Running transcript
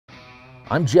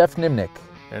I'm Geoff Nemnich.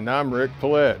 And I'm Rick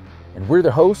Paillet. And we're the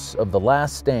hosts of The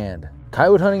Last Stand.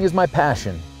 Coyote hunting is my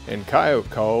passion. And coyote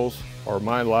calls are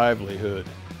my livelihood.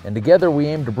 And together we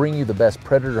aim to bring you the best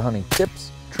predator hunting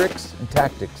tips, tricks, and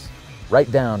tactics,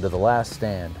 right down to The Last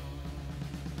Stand.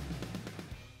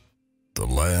 The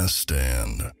Last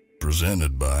Stand,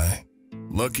 presented by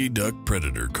Lucky Duck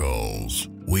Predator Calls.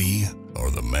 We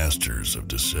are the masters of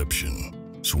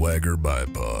deception. Swagger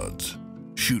bipods.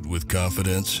 Shoot with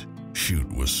confidence,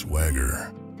 shoot with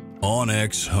swagger.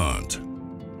 Onyx Hunt.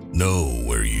 Know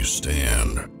where you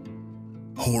stand.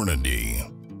 Hornady.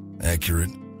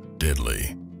 Accurate,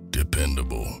 deadly,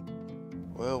 dependable.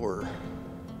 Well, we're, I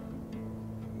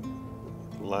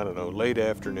don't know, late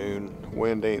afternoon.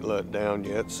 Wind ain't let down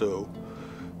yet, so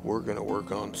we're gonna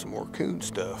work on some more coon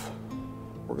stuff.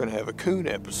 We're gonna have a coon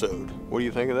episode. What do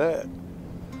you think of that?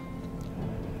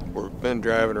 We've been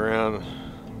driving around.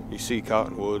 You see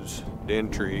cottonwoods,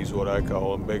 den trees, what I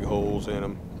call them, big holes in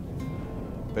them.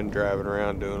 Been driving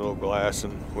around doing a little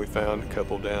glassing. We found a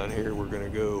couple down here. We're gonna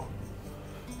go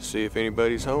see if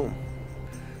anybody's home.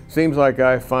 Seems like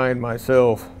I find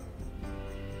myself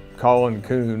calling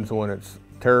coons when it's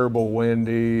terrible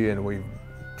windy, and we've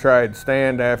tried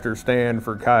stand after stand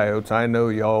for coyotes. I know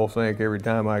y'all think every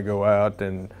time I go out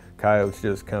then coyotes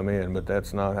just come in, but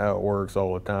that's not how it works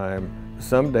all the time.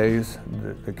 Some days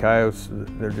the coyotes,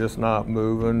 they're just not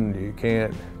moving. You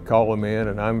can't call them in,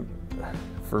 and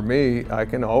for me, I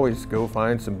can always go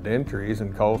find some den trees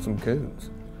and call some coons.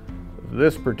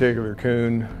 This particular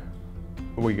coon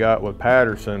we got with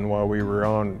Patterson while we were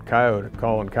on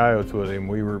calling coyotes with him.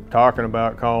 We were talking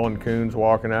about calling coons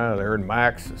walking out of there, and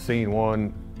Max seen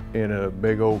one in a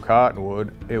big old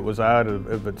cottonwood. It was out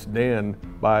of its den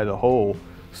by the hole,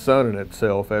 sunning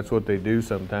itself. That's what they do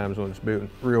sometimes when it's been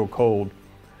real cold.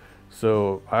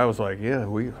 So I was like, yeah,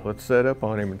 let's set up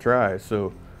on him and try.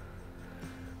 So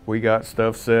we got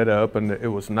stuff set up, and it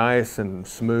was nice and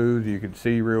smooth. You could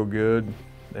see real good.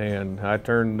 And I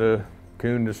turned the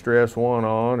Coon Distress 1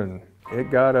 on, and it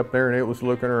got up there and it was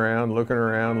looking around,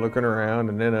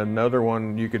 and then another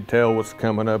one you could tell was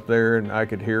coming up there, and I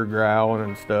could hear growling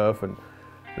and stuff. And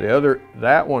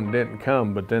that one didn't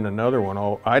come, but then another one,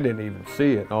 I didn't even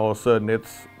see it. And all of a sudden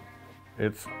it's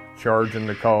charging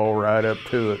the call right up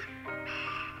to it.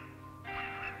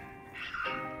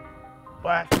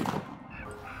 What?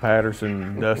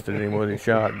 Patterson dusted him with his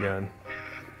shotgun.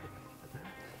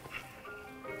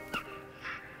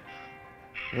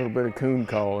 A little bit of coon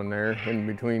call in there in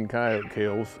between coyote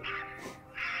kills.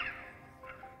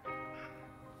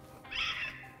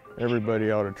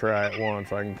 Everybody ought to try it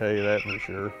once, I can tell you that for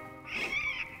sure.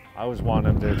 I was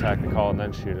wanting to attack the call and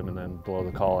then shoot him and then blow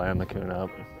the call and the coon up.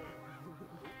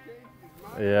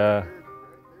 Yeah.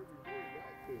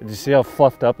 Did you see how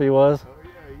fluffed up he was?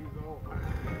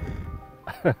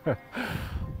 That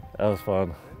was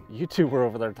fun. You two were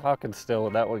over there talking still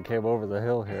when that one came over the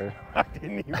hill here. I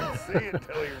didn't even see it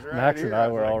until he was right Max here. and I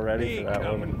were all ready for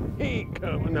that one. He ain't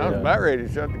coming. I was about ready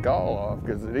to shut the call off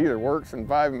because it either works in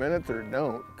 5 minutes or it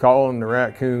don't. Calling the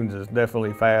raccoons is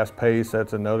definitely fast paced.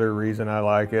 That's another reason I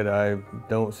like it. I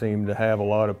don't seem to have a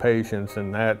lot of patience,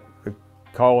 and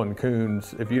calling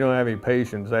coons, if you don't have any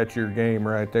patience, that's your game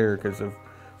right there. Because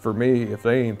for me, if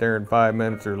they ain't there in 5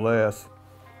 minutes or less,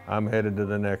 I'm headed to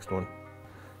the next one.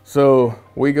 So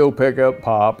we go pick up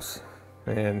Pops,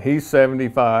 and he's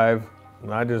 75,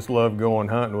 and I just love going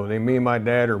hunting with him. Me and my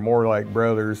dad are more like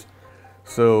brothers,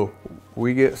 so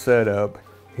we get set up.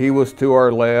 He was to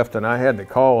our left, and I had the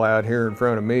call out here in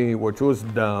front of me, which was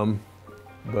dumb,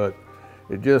 but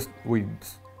I just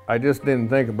didn't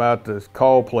think about this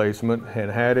call placement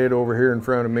and had it over here in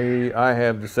front of me. I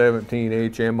have the 17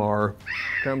 HMR.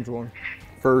 Comes one.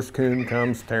 First coon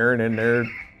comes tearing in there.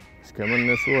 He's coming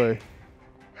this way.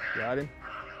 Got him?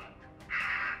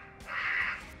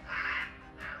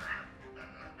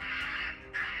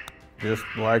 Just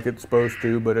like it's supposed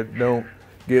to, but it don't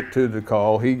get to the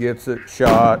call. He gets it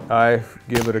shot. I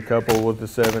give it a couple with the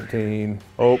 17.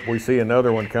 Oh, we see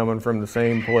another one coming from the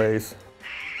same place.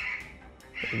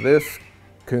 This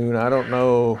coon, I don't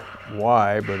know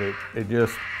why, but it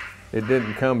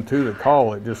didn't come to the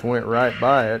call. It just went right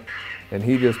by it. And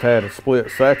he just had a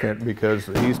split second because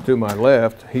he's to my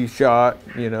left. He shot,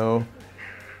 and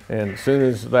as soon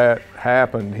as that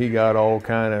happened, he got all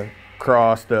kind of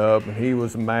crossed up, and he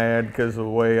was mad because of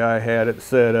the way I had it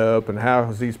set up, and how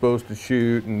was he supposed to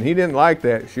shoot? And he didn't like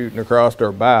that shooting across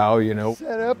our bow,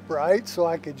 Set up right so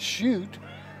I could shoot.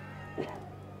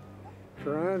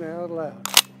 Crying out loud.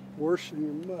 Worse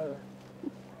than your mother.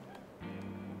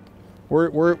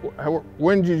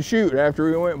 When did you shoot? After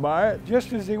we went by it?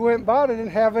 Just as he went by, I didn't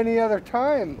have any other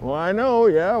time. Well, I know,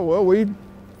 yeah. Well,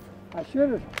 I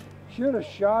should have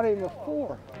shot him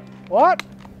before. What?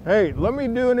 Hey, let me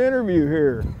do an interview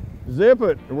here. Zip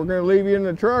it. We're gonna leave you in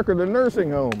the truck or the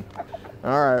nursing home.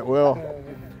 All right, well,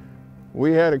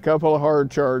 we had a couple of hard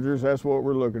chargers. That's what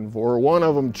we're looking for. One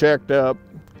of them checked up,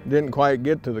 didn't quite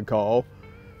get to the call.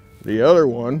 The other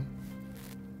one,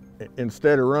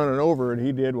 instead of running over it,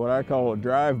 he did what I call a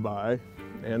drive-by.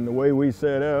 And the way we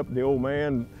set up, the old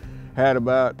man had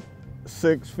about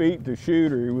 6 feet to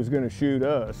shoot, or he was gonna shoot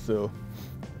us. So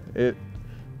it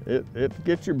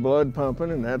gets your blood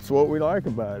pumping, and that's what we like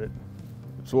about it.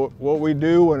 It's what we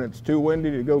do when it's too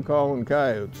windy to go calling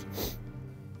coyotes.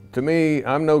 To me,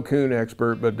 I'm no coon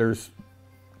expert, but there's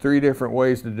 3 different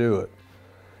ways to do it.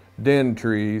 Den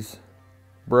trees,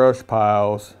 brush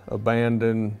piles,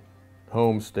 abandoned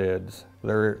homesteads.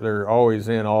 They're always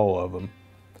in all of them.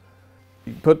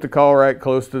 You put the call right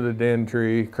close to the den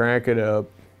tree, crank it up,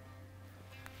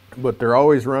 but they're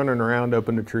always running around up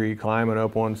in the tree, climbing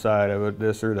up one side of it,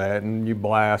 this or that, and you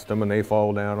blast them and they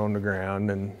fall down on the ground,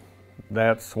 and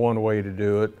that's one way to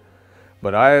do it.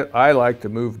 But I like to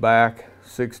move back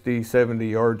 60, 70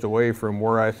 yards away from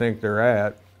where I think they're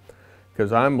at,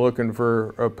 because I'm looking for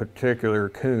a particular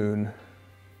coon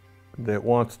that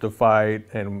wants to fight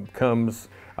and comes.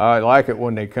 I like it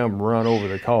when they come run over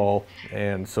the call,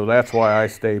 and so that's why I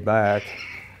stay back.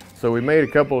 So we made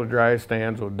a couple of dry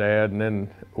stands with Dad, and then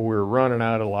we were running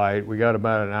out of light. We got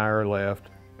about an hour left.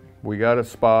 We got a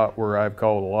spot where I've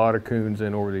called a lot of coons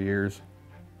in over the years,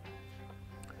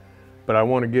 but I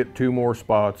want to get 2 more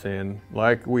spots in.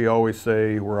 Like we always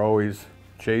say, we're always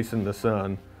chasing the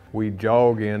sun. We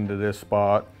jog into this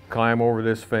spot, climb over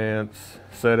this fence,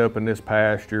 set up in this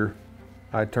pasture.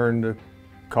 I turned the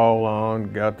call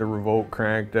on, got the revolt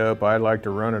cranked up. I like to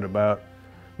run it about,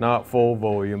 not full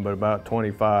volume, but about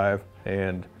 25.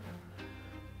 And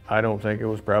I don't think it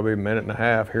was probably a minute and a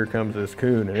half. Here comes this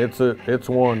coon, and it's the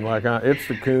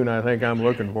coon I think I'm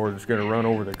looking for that's gonna run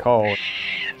over the call.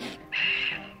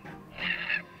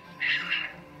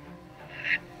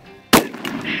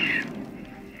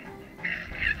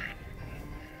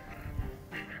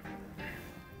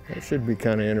 That should be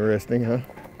kind of interesting, huh?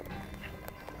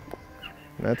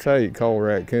 That's how you call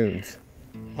raccoons.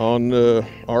 On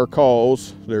our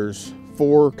calls, there's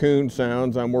 4 coon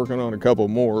sounds. I'm working on a couple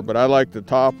more, but I like the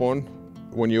top one.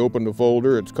 When you open the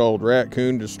folder, it's called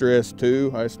Raccoon Distress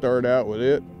 2. I start out with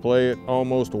it, play it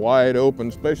almost wide open,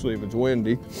 especially if it's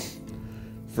windy,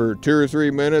 for 2 or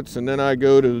 3 minutes, and then I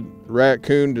go to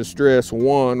Raccoon Distress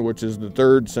 1, which is the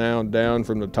 3rd sound down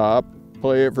from the top.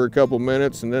 Play it for a couple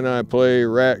minutes, and then I play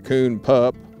Raccoon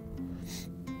Pup,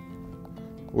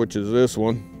 which is this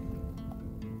one.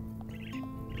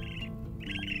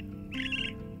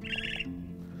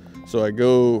 So I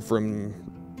go from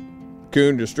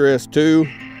Coon Distress 2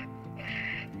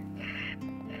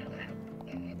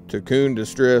 to Coon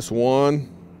Distress 1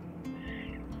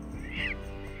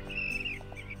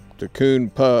 to Coon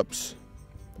Pups.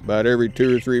 About every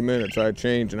 2 or 3 minutes I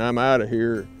change, and I'm out of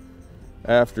here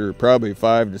after probably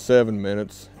 5 to 7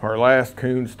 minutes. Our last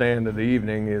coon stand of the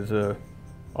evening is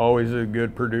always a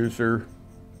good producer.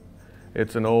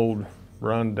 It's an old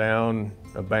run-down,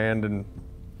 abandoned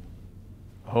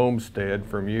homestead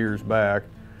from years back.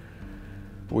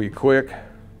 We quick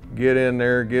get in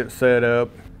there, get set up.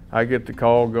 I get the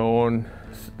call going.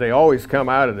 They always come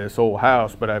out of this old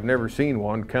house, but I've never seen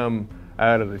one come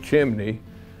out of the chimney.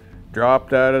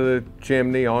 Dropped out of the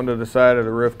chimney onto the side of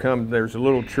the roof. There's a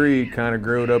little tree kind of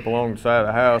growed up along the side of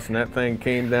the house, and that thing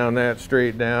came down that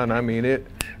straight down. I mean, it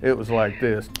was like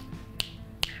this,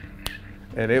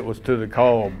 and it was to the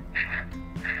call.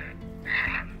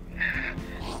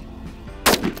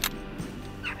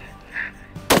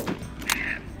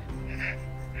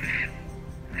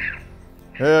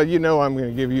 Well, you know I'm going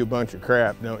to give you a bunch of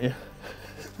crap, don't you?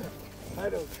 I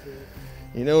don't care.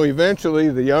 You know, eventually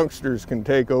the youngsters can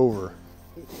take over.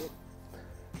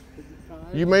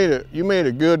 You made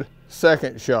a good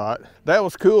second shot. That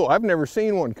was cool. I've never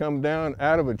seen one come down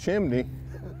out of a chimney.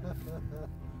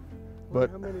 Well,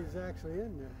 But how many's actually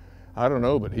in there? I don't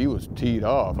know, but he was teed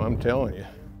off, I'm telling you.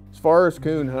 As far as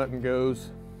coon hunting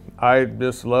goes, I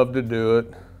just love to do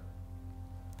it.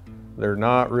 They're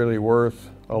not really worth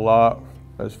a lot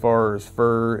as far as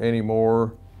fur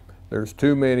anymore. There's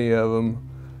too many of them.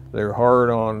 They're hard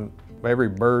on every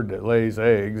bird that lays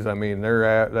eggs. I mean,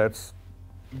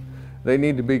 they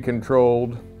need to be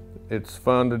controlled. It's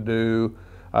fun to do.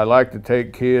 I like to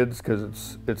take kids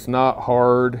because it's not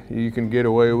hard. You can get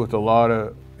away with a lot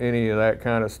of any of that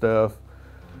kind of stuff.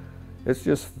 It's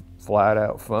just flat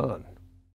out fun.